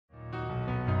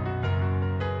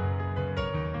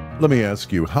Let me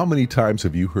ask you, how many times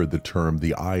have you heard the term,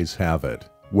 "the eyes have it"?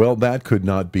 Well, that could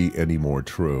not be any more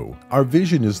true. Our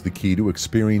vision is the key to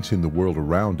experiencing the world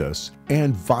around us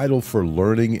and vital for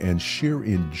learning and sheer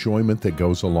enjoyment that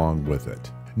goes along with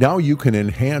it. Now you can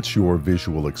enhance your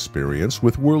visual experience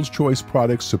with World's Choice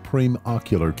Products Supreme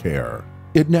Ocular Care.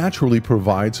 It naturally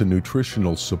provides a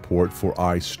nutritional support for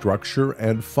eye structure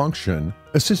and function,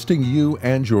 assisting you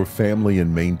and your family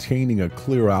in maintaining a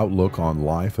clear outlook on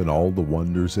life and all the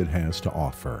wonders it has to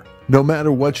offer. No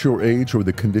matter what your age or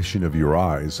the condition of your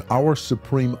eyes, our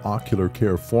Supreme Ocular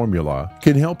Care formula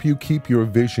can help you keep your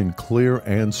vision clear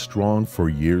and strong for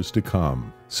years to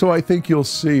come. So I think you'll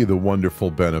see the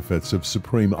wonderful benefits of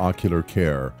Supreme Ocular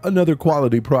Care, another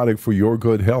quality product for your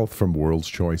good health from World's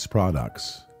Choice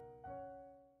Products.